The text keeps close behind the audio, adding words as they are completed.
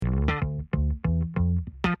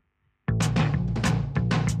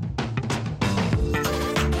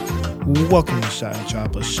Welcome to Shot and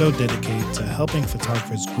Chop, a show dedicated to helping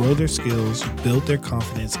photographers grow their skills, build their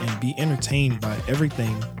confidence, and be entertained by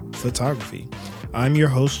everything photography. I'm your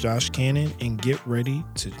host, Josh Cannon, and get ready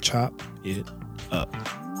to chop it up.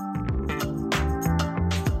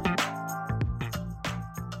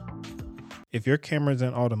 If your camera's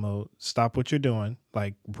in auto mode, stop what you're doing,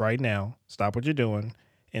 like right now, stop what you're doing,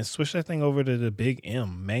 and switch that thing over to the big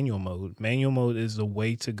M, manual mode. Manual mode is the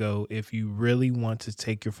way to go if you really want to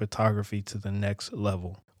take your photography to the next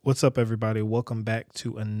level. What's up, everybody? Welcome back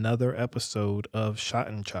to another episode of Shot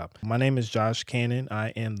and Chop. My name is Josh Cannon.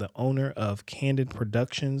 I am the owner of Candid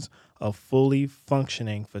Productions, a fully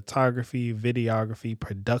functioning photography, videography,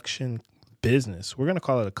 production business. We're going to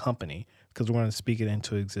call it a company, because we're going to speak it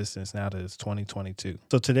into existence now that it's 2022.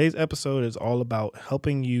 So today's episode is all about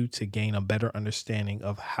helping you to gain a better understanding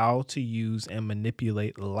of how to use and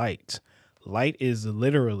manipulate light. Light is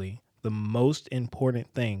literally the most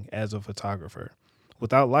important thing as a photographer.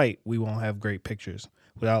 Without light, we won't have great pictures.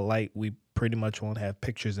 Without light, we pretty much won't have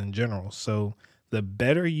pictures in general. So the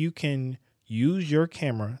better you can use your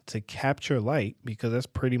camera to capture light, because that's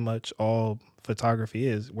pretty much all photography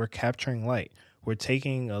is, we're capturing light. We're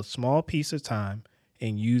taking a small piece of time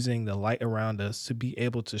and using the light around us to be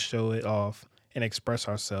able to show it off and express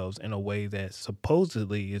ourselves in a way that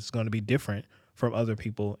supposedly is going to be different from other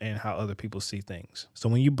people and how other people see things. So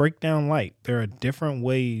when you break down light, there are different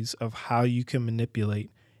ways of how you can manipulate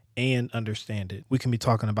and understand it. We can be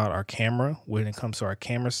talking about our camera when it comes to our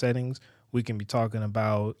camera settings. We can be talking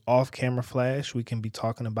about off-camera flash. We can be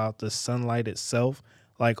talking about the sunlight itself.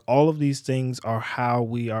 Like, all of these things are how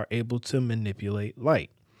we are able to manipulate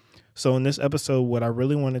light. So in this episode, what I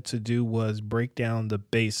really wanted to do was break down the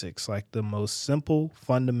basics, like the most simple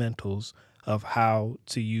fundamentals of how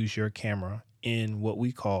to use your camera in what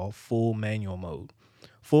we call full manual mode.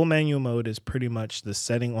 Full manual mode is pretty much the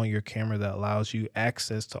setting on your camera that allows you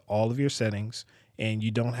access to all of your settings, and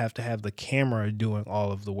you don't have to have the camera doing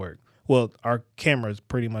all of the work. Well, our cameras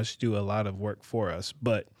pretty much do a lot of work for us,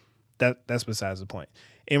 but that's besides the point.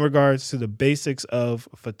 In regards to the basics of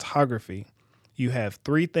photography, you have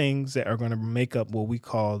three things that are going to make up what we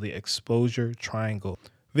call the exposure triangle.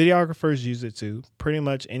 Videographers use it too. Pretty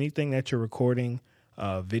much anything that you're recording,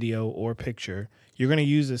 video or picture, you're going to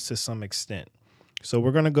use this to some extent. So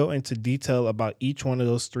we're going to go into detail about each one of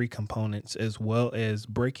those three components, as well as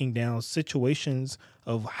breaking down situations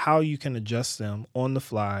of how you can adjust them on the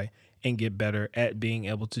fly and get better at being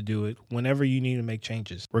able to do it whenever you need to make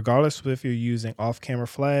changes. Regardless of if you're using off-camera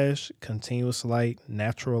flash, continuous light,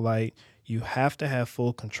 natural light, you have to have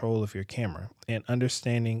full control of your camera and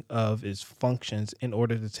understanding of its functions in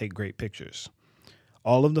order to take great pictures.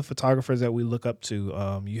 All of the photographers that we look up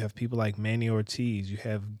to, you have people like Manny Ortiz, you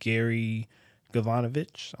have Gary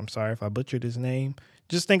Gavanovich. I'm sorry if I butchered his name.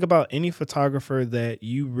 Just think about any photographer that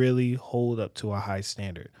you really hold up to a high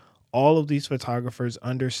standard. All of these photographers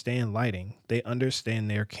understand lighting. They understand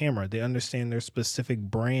their camera. They understand their specific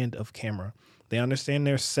brand of camera. They understand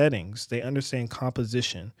their settings. They understand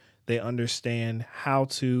composition. They understand how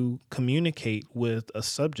to communicate with a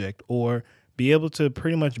subject or be able to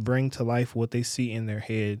pretty much bring to life what they see in their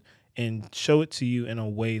head and show it to you in a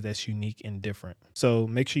way that's unique and different. So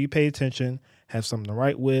make sure you pay attention, have something to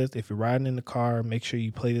write with. If you're riding in the car, make sure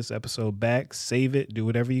you play this episode back, save it, do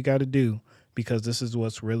whatever you got to do, because this is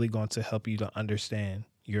what's really going to help you to understand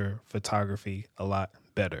your photography a lot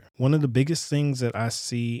better. One of the biggest things that I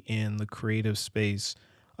see in the creative space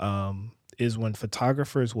is when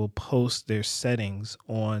photographers will post their settings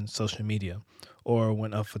on social media, or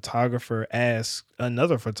when a photographer asks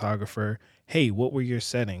another photographer, hey, what were your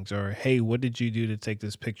settings? Or, hey, what did you do to take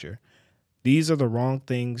this picture? These are the wrong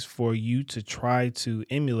things for you to try to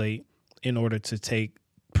emulate in order to take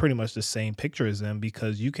pretty much the same picture as them,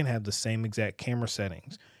 because you can have the same exact camera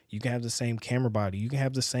settings. You can have the same camera body. You can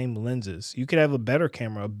have the same lenses. You could have a better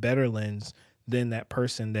camera, a better lens than that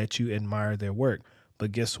person that you admire their work.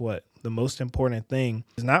 But guess what? The most important thing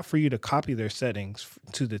is not for you to copy their settings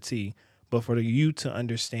to the T, but for you to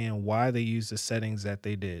understand why they use the settings that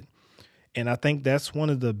they did. And I think that's one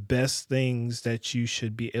of the best things that you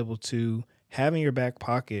should be able to have in your back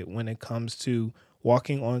pocket when it comes to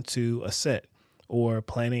walking onto a set or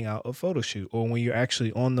planning out a photo shoot, or when you're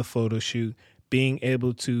actually on the photo shoot, being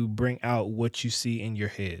able to bring out what you see in your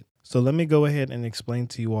head. So let me go ahead and explain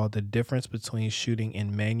to you all the difference between shooting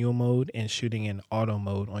in manual mode and shooting in auto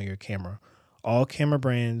mode on your camera. All camera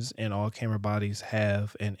brands and all camera bodies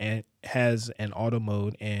has an auto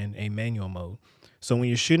mode and a manual mode. So when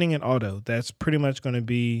you're shooting in auto, that's pretty much going to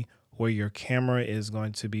be where your camera is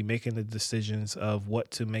going to be making the decisions of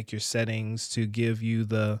what to make your settings to give you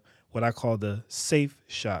the what I call the safe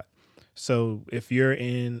shot. So if you're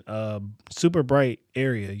in a super bright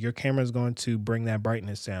area, your camera is going to bring that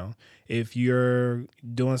brightness down. If you're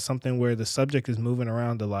doing something where the subject is moving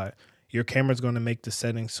around a lot, your camera is going to make the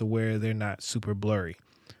settings to where they're not super blurry.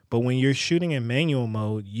 But when you're shooting in manual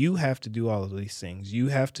mode, you have to do all of these things. You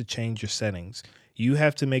have to change your settings. You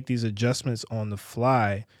have to make these adjustments on the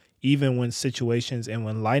fly, even when situations and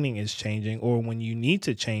when lighting is changing or when you need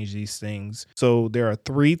to change these things. So there are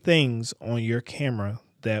three things on your camera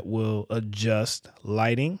that will adjust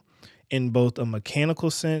lighting in both a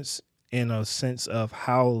mechanical sense and a sense of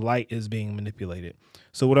how light is being manipulated.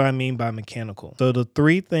 So what do I mean by mechanical? So the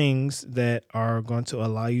three things that are going to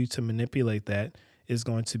allow you to manipulate that is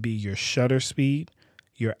going to be your shutter speed,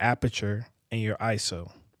 your aperture, and your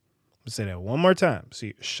ISO. Let's say that one more time. So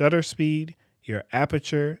your shutter speed, your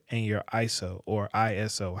aperture, and your ISO or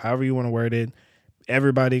ISO, however you want to word it.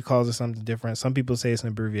 Everybody calls it something different. Some people say it's an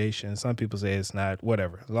abbreviation. Some people say it's not,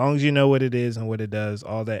 whatever. As long as you know what it is and what it does,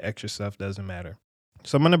 all that extra stuff doesn't matter.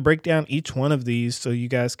 So I'm going to break down each one of these so you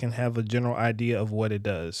guys can have a general idea of what it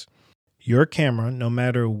does. Your camera, no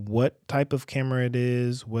matter what type of camera it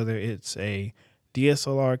is, whether it's a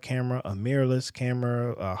DSLR camera, a mirrorless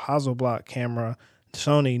camera, a Hasselblad camera,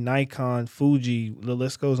 Sony, Nikon, Fuji, the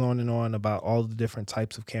list goes on and on about all the different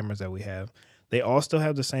types of cameras that we have. They all still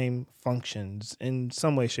have the same functions in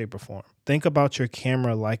some way, shape, or form. Think about your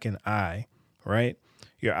camera like an eye, right?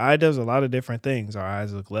 Your eye does a lot of different things. Our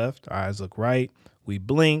eyes look left, our eyes look right. We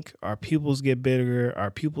blink, our pupils get bigger,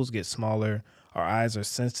 our pupils get smaller. Our eyes are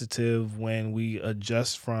sensitive when we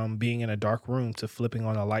adjust from being in a dark room to flipping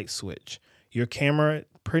on a light switch. Your camera,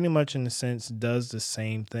 pretty much in a sense, does the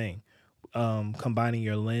same thing, combining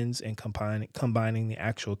your lens and combining the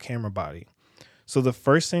actual camera body. So the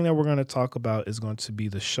first thing that we're going to talk about is going to be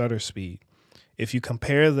the shutter speed. If you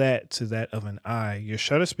compare that to that of an eye, your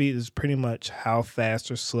shutter speed is pretty much how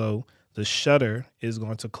fast or slow the shutter is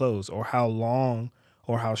going to close, or how long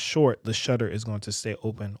or how short the shutter is going to stay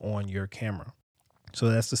open on your camera. So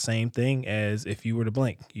that's the same thing as if you were to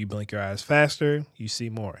blink. You blink your eyes faster, you see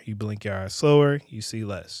more. You blink your eyes slower, you see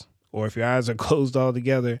less. Or if your eyes are closed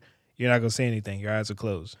altogether, you're not going to see anything. Your eyes are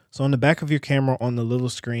closed. So on the back of your camera, on the little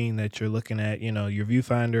screen that you're looking at, your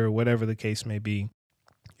viewfinder, whatever the case may be,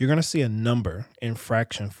 you're going to see a number in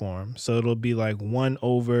fraction form. So it'll be like 1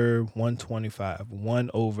 over 125,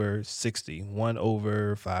 1 over 60, 1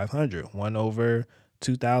 over 500, 1 over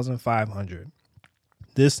 2,500.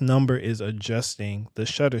 This number is adjusting the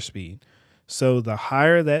shutter speed. So the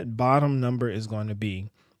higher that bottom number is going to be,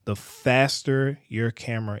 the faster your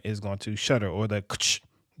camera is going to shutter, or the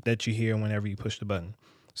that you hear whenever you push the button.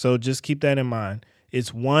 So just keep that in mind.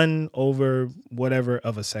 It's 1 over whatever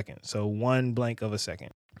of a second. So 1 blank of a second.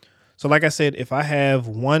 So like I said, if I have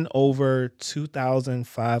 1 over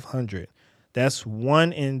 2,500, that's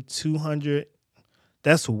 1 in 200.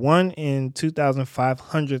 That's 1 in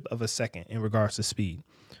 2,500th of a second in regards to speed.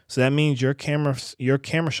 So that means your camera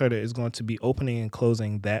shutter is going to be opening and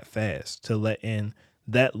closing that fast to let in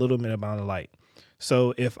that little bit amount of light.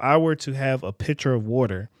 So if I were to have a pitcher of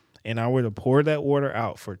water and I were to pour that water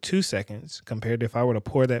out for 2 seconds compared to if I were to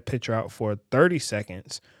pour that pitcher out for 30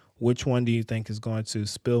 seconds, which one do you think is going to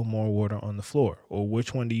spill more water on the floor? Or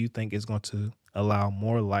which one do you think is going to allow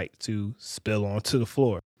more light to spill onto the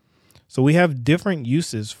floor? So we have different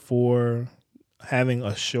uses for having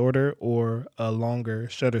a shorter or a longer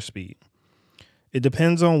shutter speed. It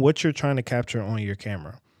depends on what you're trying to capture on your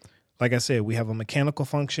camera. Like I said, we have a mechanical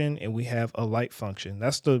function and we have a light function.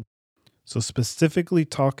 So specifically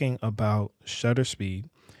talking about shutter speed,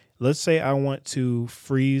 let's say I want to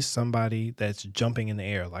freeze somebody that's jumping in the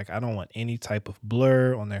air. Like I don't want any type of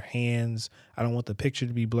blur on their hands. I don't want the picture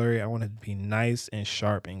to be blurry. I want it to be nice and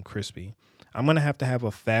sharp and crispy. I'm going to have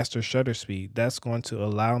a faster shutter speed. That's going to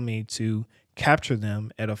allow me to capture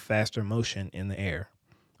them at a faster motion in the air,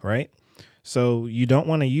 right? So you don't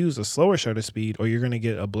want to use a slower shutter speed or you're going to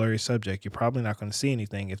get a blurry subject. You're probably not going to see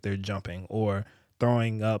anything if they're jumping or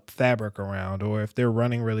throwing up fabric around, or if they're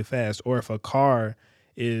running really fast, or if a car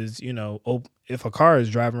is, if a car is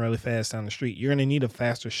driving really fast down the street, you're going to need a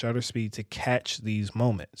faster shutter speed to catch these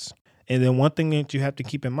moments. And then one thing that you have to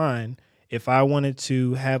keep in mind, if I wanted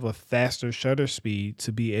to have a faster shutter speed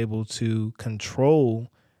to be able to control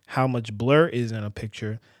how much blur is in a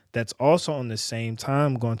picture, that's also on the same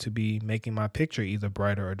time going to be making my picture either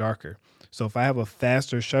brighter or darker. So if I have a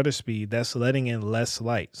faster shutter speed, that's letting in less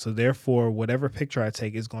light. So therefore, whatever picture I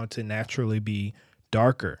take is going to naturally be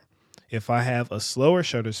darker. If I have a slower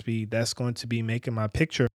shutter speed, that's going to be making my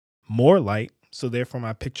picture more light. So therefore,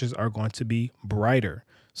 my pictures are going to be brighter.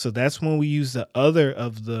 So that's when we use the other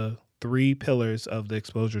of the 3 pillars of the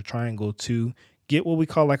exposure triangle to get what we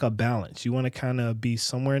call like a balance. You want to kind of be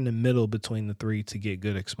somewhere in the middle between the three to get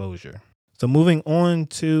good exposure. So moving on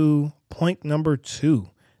to point number 2,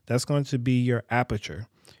 that's going to be your aperture.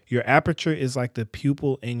 Your aperture is like the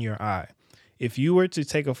pupil in your eye. If you were to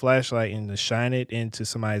take a flashlight and to shine it into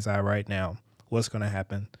somebody's eye right now, what's going to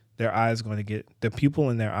happen? The pupil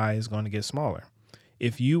in their eye is going to get smaller.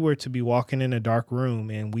 If you were to be walking in a dark room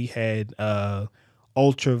and we had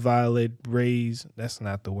ultraviolet rays, that's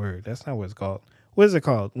not the word. That's not what it's called. What is it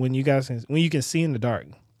called? When you can see in the dark.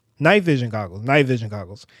 Night vision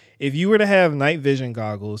goggles. If you were to have night vision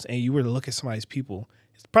goggles and you were to look at somebody's pupil,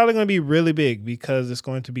 it's probably going to be really big because it's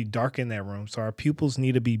going to be dark in that room. So our pupils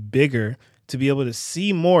need to be bigger to be able to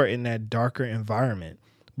see more in that darker environment.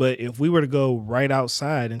 But if we were to go right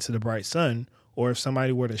outside into the bright sun, or if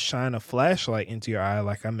somebody were to shine a flashlight into your eye,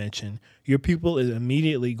 like I mentioned, your pupil is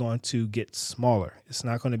immediately going to get smaller. It's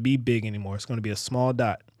not going to be big anymore. It's going to be a small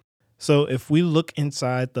dot. So if we look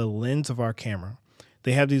inside the lens of our camera,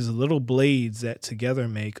 they have these little blades that together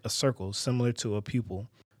make a circle similar to a pupil.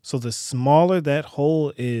 So the smaller that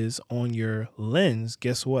hole is on your lens,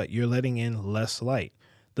 guess what? You're letting in less light.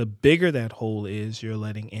 The bigger that hole is, you're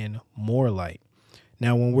letting in more light.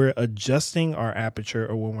 Now, when we're adjusting our aperture,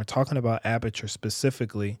 or when we're talking about aperture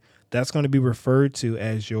specifically, that's going to be referred to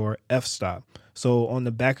as your f-stop. So on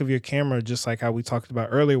the back of your camera, just like how we talked about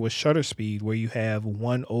earlier with shutter speed, where you have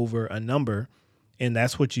 1 over a number, and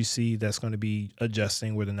that's what you see that's going to be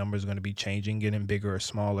adjusting, where the number is going to be changing, getting bigger or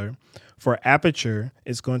smaller. For aperture,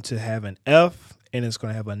 it's going to have an F, and it's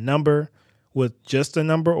going to have a number with just a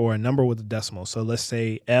number, or a number with a decimal. So let's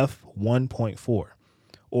say F 1.4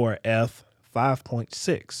 or F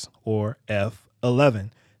 5.6 or F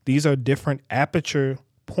 11. These are different aperture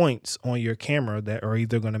points on your camera that are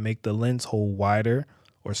either going to make the lens hole wider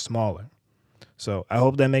or smaller. So I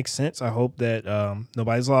hope that makes sense. I hope that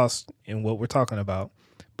nobody's lost in what we're talking about,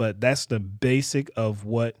 but that's the basic of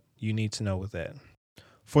what you need to know with that.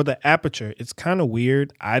 For the aperture, it's kind of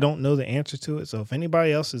weird. I don't know the answer to it. So if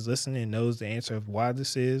anybody else is listening and knows the answer of why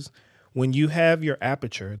this is, when you have your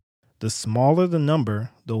aperture, the smaller the number,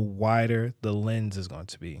 the wider the lens is going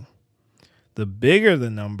to be. The bigger the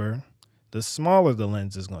number, the smaller the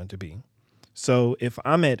lens is going to be. So if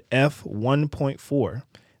I'm at f 1.4,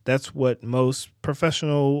 that's what most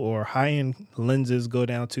professional or high-end lenses go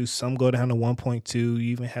down to. Some go down to 1.2. You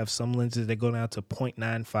even have some lenses that go down to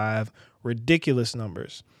 0.95. Ridiculous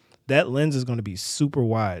numbers. That lens is going to be super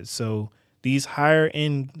wide. So these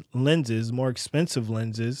higher-end lenses, more expensive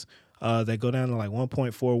lenses, that go down to like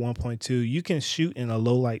 1.4, 1.2, you can shoot in a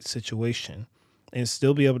low-light situation and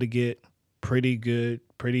still be able to get pretty good,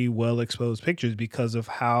 pretty well-exposed pictures because of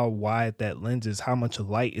how wide that lens is, how much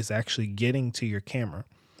light is actually getting to your camera.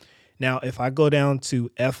 Now, if I go down to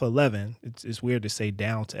f11, it's weird to say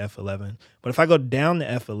down to f11, but if I go down to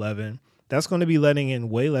f11, that's going to be letting in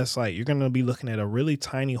way less light. You're going to be looking at a really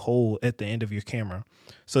tiny hole at the end of your camera.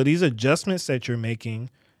 So these adjustments that you're making,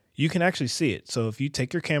 you can actually see it. So if you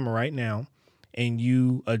take your camera right now and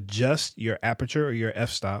you adjust your aperture or your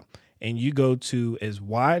f-stop and you go to as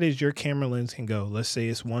wide as your camera lens can go, let's say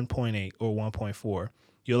it's 1.8 or 1.4,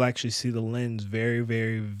 you'll actually see the lens very,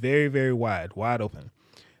 very, very, very wide open.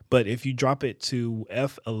 But if you drop it to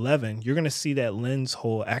f11, you're going to see that lens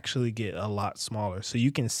hole actually get a lot smaller. So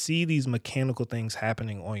you can see these mechanical things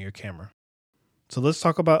happening on your camera. So let's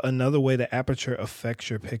talk about another way the aperture affects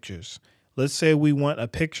your pictures. Let's say we want a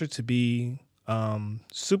picture to be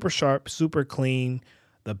super sharp, super clean,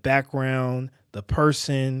 the background, the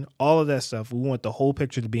person, all of that stuff. We want the whole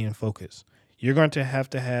picture to be in focus. You're going to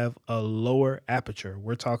have a lower aperture.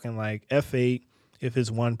 We're talking like f8 if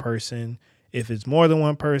it's one person. If it's more than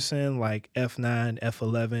one person, like f9,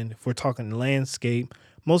 f11. If we're talking landscape,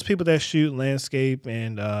 most people that shoot landscape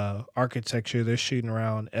and architecture, they're shooting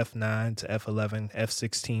around f9 to f11,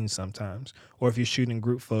 f16 sometimes. Or if you're shooting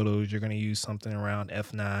group photos, you're going to use something around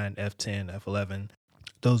f9, f10, f11.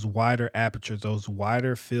 Those wider apertures, those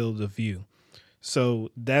wider fields of view.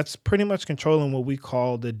 So that's pretty much controlling what we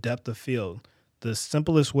call the depth of field. The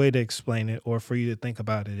simplest way to explain it, or for you to think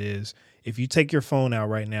about it, is if you take your phone out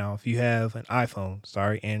right now, if you have an iPhone,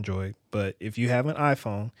 sorry, Android, but if you have an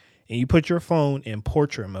iPhone and you put your phone in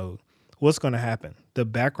portrait mode, what's going to happen? The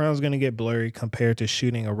background is going to get blurry compared to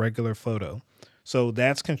shooting a regular photo. So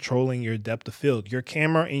that's controlling your depth of field. Your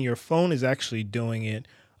camera and your phone is actually doing it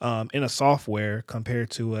in a software compared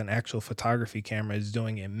to an actual photography camera is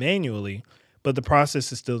doing it manually. But the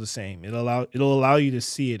process is still the same. It'll allow you to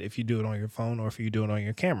see it if you do it on your phone or if you do it on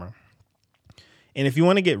your camera. And if you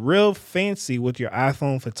want to get real fancy with your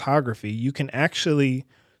iPhone photography, you can actually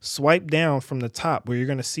swipe down from the top where you're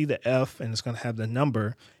going to see the F and it's going to have the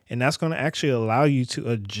number. and that's going to actually allow you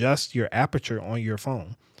to adjust your aperture on your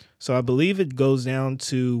phone. So I believe it goes down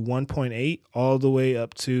to 1.8 all the way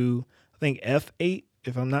up to, I think, f8,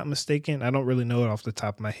 if I'm not mistaken. I don't really know it off the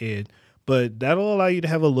top of my head, but that'll allow you to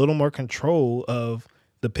have a little more control of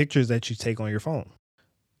the pictures that you take on your phone.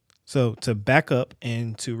 So to back up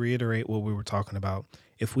and to reiterate what we were talking about,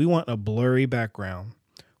 if we want a blurry background,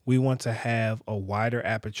 we want to have a wider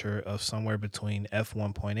aperture of somewhere between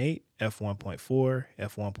f1.8, f1.4,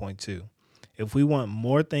 f1.2. If we want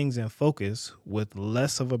more things in focus with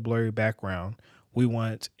less of a blurry background, we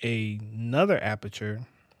want another aperture.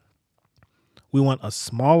 We want a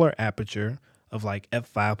smaller aperture of like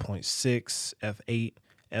f5.6, f8,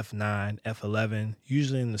 f9, f11.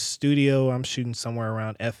 Usually in the studio, I'm shooting somewhere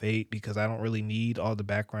around f8 because I don't really need all the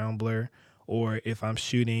background blur. Or if I'm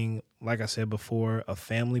shooting, like I said before, a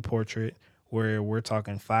family portrait where we're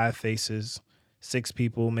talking 5 faces, 6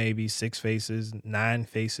 people, maybe 6 faces, 9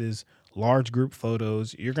 faces, large group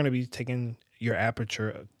photos, you're going to be taking your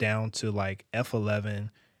aperture down to like f11,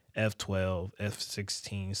 f12,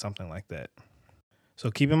 f16, something like that.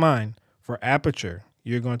 So keep in mind, for aperture,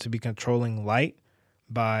 you're going to be controlling light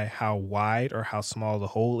by how wide or how small the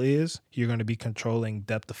hole is. You're going to be controlling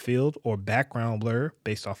depth of field or background blur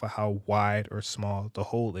based off of how wide or small the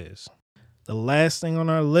hole is. The last thing on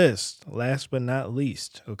our list, last but not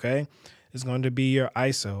least, okay, is going to be your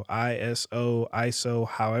ISO, ISO,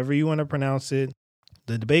 however you want to pronounce it.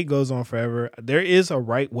 The debate goes on forever. There is a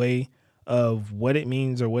right way of what it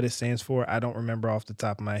means or what it stands for. I don't remember off the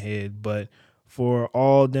top of my head, but for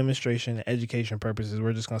all demonstration and education purposes,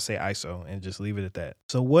 we're just going to say ISO and just leave it at that.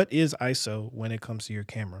 So what is ISO when it comes to your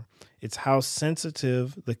camera? It's how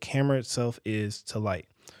sensitive the camera itself is to light.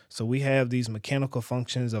 So we have these mechanical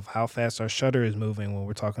functions of how fast our shutter is moving when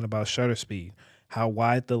we're talking about shutter speed, how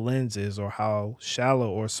wide the lens is or how shallow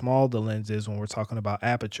or small the lens is when we're talking about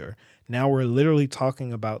aperture. Now we're literally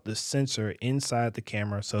talking about the sensor inside the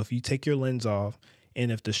camera. So if you take your lens off and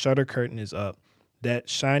if the shutter curtain is up, that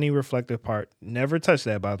shiny reflective part, never touch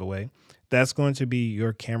that, by the way, that's going to be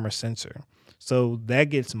your camera sensor. So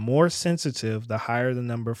that gets more sensitive the higher the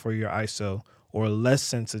number for your ISO, or less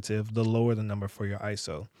sensitive the lower the number for your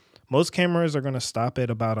ISO. Most cameras are going to stop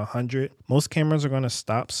at about 100. Most cameras are going to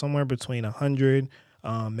stop somewhere between 100.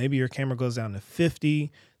 Maybe your camera goes down to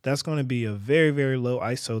 50. That's going to be a very, very low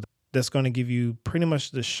ISO. That's going to give you pretty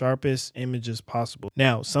much the sharpest images possible.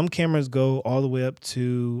 Now, some cameras go all the way up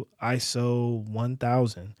to ISO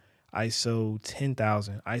 1000, ISO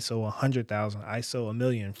 10,000, ISO 100,000, ISO a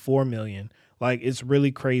million, 4 million. Like, it's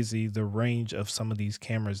really crazy the range of some of these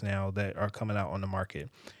cameras now that are coming out on the market.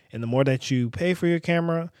 And the more that you pay for your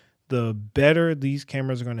camera, the better these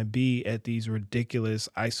cameras are going to be at these ridiculous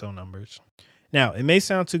ISO numbers. Now, it may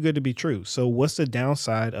sound too good to be true. So what's the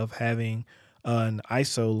downside of having an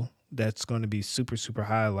ISO that's going to be super, super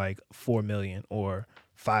high, like 4 million or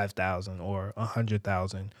 5,000 or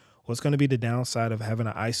 100,000? What's going to be the downside of having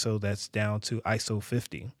an ISO that's down to ISO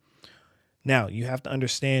 50? Now, you have to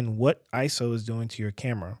understand what ISO is doing to your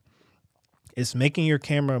camera. It's making your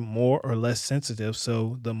camera more or less sensitive.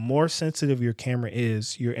 So the more sensitive your camera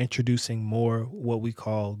is, you're introducing more what we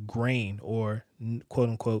call grain or quote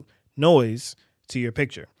unquote noise to your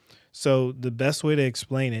picture. So the best way to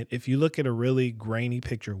explain it, if you look at a really grainy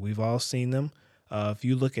picture, we've all seen them. If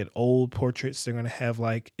you look at old portraits, they're going to have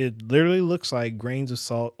like, it literally looks like grains of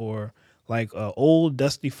salt or like an old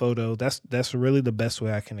dusty photo. That's really the best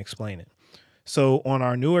way I can explain it. So on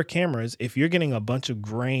our newer cameras, if you're getting a bunch of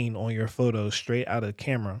grain on your photos straight out of the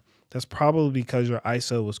camera, that's probably because your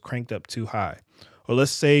ISO was cranked up too high. Or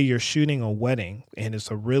let's say you're shooting a wedding and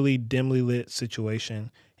it's a really dimly lit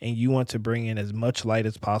situation and you want to bring in as much light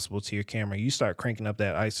as possible to your camera. You start cranking up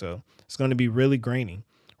that ISO. It's going to be really grainy,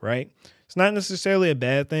 right? It's not necessarily a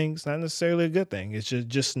bad thing. It's not necessarily a good thing. It's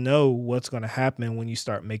just know what's going to happen when you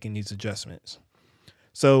start making these adjustments.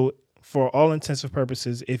 So for all intents and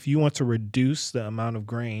purposes, if you want to reduce the amount of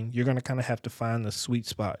grain, you're going to kind of have to find the sweet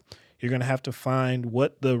spot. You're going to have to find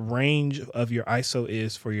what the range of your ISO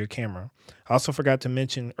is for your camera. I also forgot to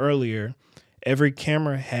mention earlier, every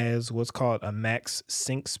camera has what's called a max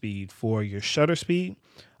sync speed for your shutter speed.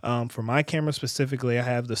 For my camera specifically, I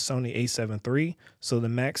have the Sony a7 III. So the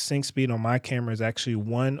max sync speed on my camera is actually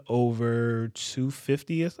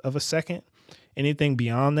 1/250th of a second. Anything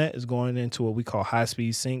beyond that is going into what we call high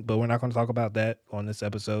speed sync, but we're not going to talk about that on this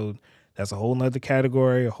episode. That's a whole nother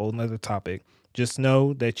category, a whole nother topic. Just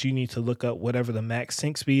know that you need to look up whatever the max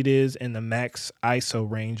sync speed is and the max ISO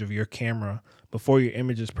range of your camera before your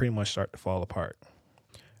images pretty much start to fall apart.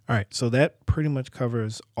 All right, so that pretty much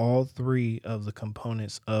covers all 3 of the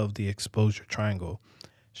components of the exposure triangle.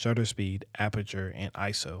 shutter speed, aperture, and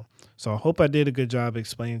ISO. So I hope I did a good job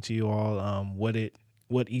explaining to you all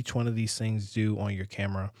what each one of these things do on your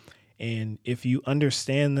camera. And if you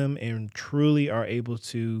understand them and truly are able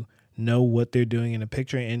to know what they're doing in a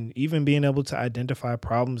picture, and even being able to identify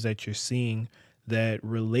problems that you're seeing that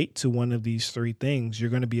relate to one of these three things, you're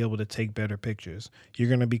going to be able to take better pictures. You're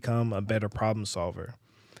going to become a better problem solver.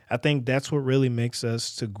 I think that's what really makes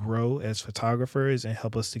us to grow as photographers and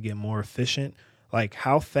help us to get more efficient. Like,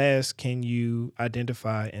 how fast can you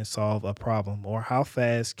identify and solve a problem? Or how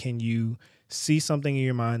fast can you see something in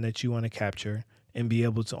your mind that you want to capture and be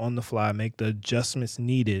able to, on the fly, make the adjustments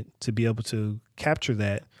needed to be able to capture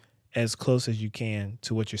that as close as you can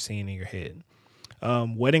to what you're seeing in your head.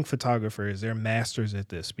 Wedding photographers, they're masters at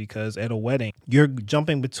this, because at a wedding, you're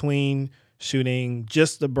jumping between shooting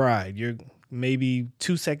just the bride. You're maybe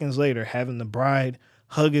 2 seconds later having the bride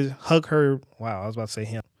hug her. Wow, I was about to say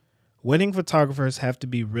him. Wedding photographers have to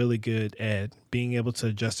be really good at being able to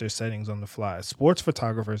adjust their settings on the fly. Sports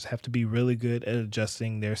photographers have to be really good at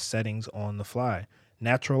adjusting their settings on the fly.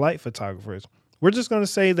 Natural light photographers, we're just going to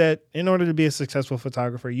say that in order to be a successful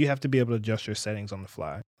photographer, you have to be able to adjust your settings on the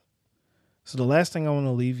fly. So the last thing I want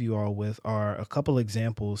to leave you all with are a couple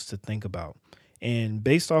examples to think about. And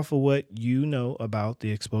based off of what you know about the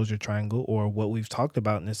exposure triangle, or what we've talked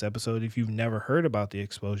about in this episode, if you've never heard about the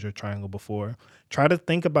exposure triangle before, try to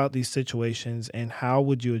think about these situations and how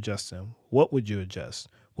would you adjust them? What would you adjust?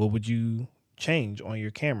 What would you change on your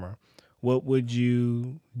camera? What would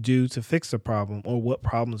you do to fix the problem, or what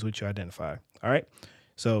problems would you identify? All right.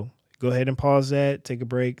 So go ahead and pause that, take a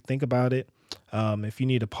break, think about it. If you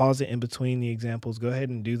need to pause it in between the examples, go ahead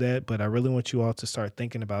and do that. But I really want you all to start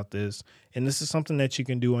thinking about this. And this is something that you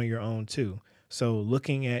can do on your own too. So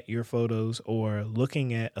looking at your photos, or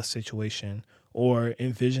looking at a situation, or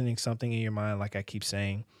envisioning something in your mind, like I keep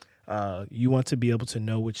saying, you want to be able to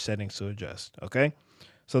know which settings to adjust. Okay.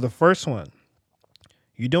 So the first one,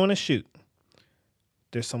 you're doing a shoot.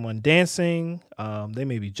 There's someone dancing. They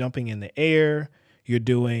may be jumping in the air. You're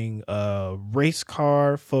doing a race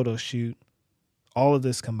car photo shoot. All of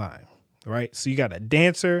this combined, right? So you got a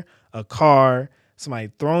dancer, a car,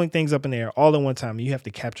 somebody throwing things up in the air all at one time. And you have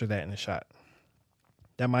to capture that in a shot.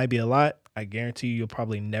 That might be a lot. I guarantee you'll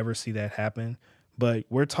probably never see that happen. But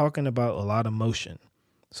we're talking about a lot of motion.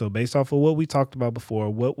 So based off of what we talked about before,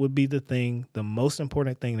 what would be the most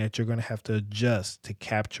important thing that you're going to have to adjust to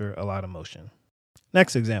capture a lot of motion?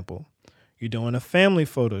 Next example, you're doing a family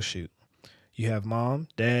photo shoot. You have mom,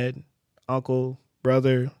 dad, uncle,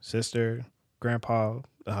 brother, sister, grandpa,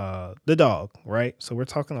 the dog, right? So we're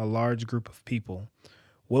talking a large group of people.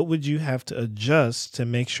 What would you have to adjust to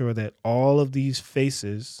make sure that all of these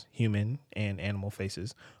faces, human and animal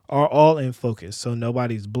faces, are all in focus? So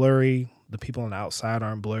nobody's blurry. The people on the outside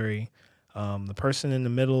aren't blurry. The person in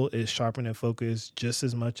the middle is sharp and in focus just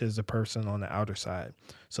as much as the person on the outer side.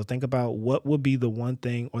 So think about what would be the one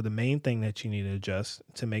thing or the main thing that you need to adjust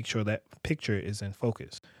to make sure that picture is in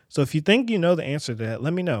focus. So if you think you know the answer to that,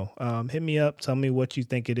 let me know. Hit me up. Tell me what you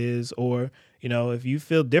think it is. Or, if you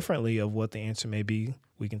feel differently of what the answer may be,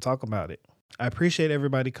 we can talk about it. I appreciate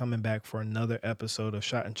everybody coming back for another episode of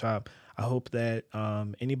Shot and Chop. I hope that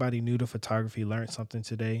anybody new to photography learned something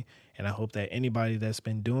today. And I hope that anybody that's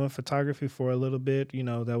been doing photography for a little bit,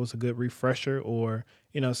 that was a good refresher, or,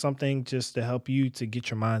 something just to help you to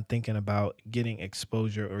get your mind thinking about getting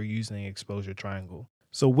exposure or using the exposure triangle.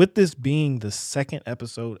 So with this being the second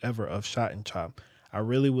episode ever of Shot and Chop, I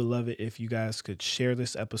really would love it if you guys could share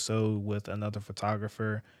this episode with another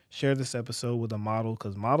photographer, share this episode with a model,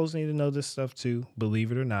 because models need to know this stuff too,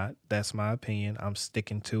 believe it or not. That's my opinion. I'm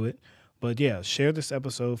sticking to it. But yeah, share this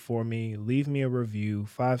episode for me. Leave me a review,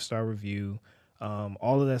 5-star review.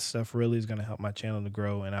 All of that stuff really is going to help my channel to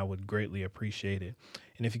grow, and I would greatly appreciate it.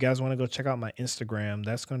 And if you guys want to go check out my Instagram,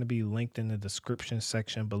 that's going to be linked in the description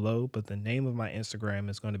section below. But the name of my Instagram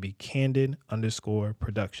is going to be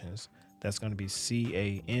candid_productions. That's going to be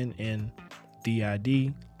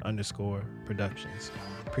CANNDID_productions.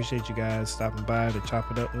 Appreciate you guys stopping by to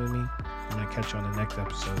chop it up with me. I'm going to catch you on the next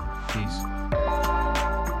episode. Peace.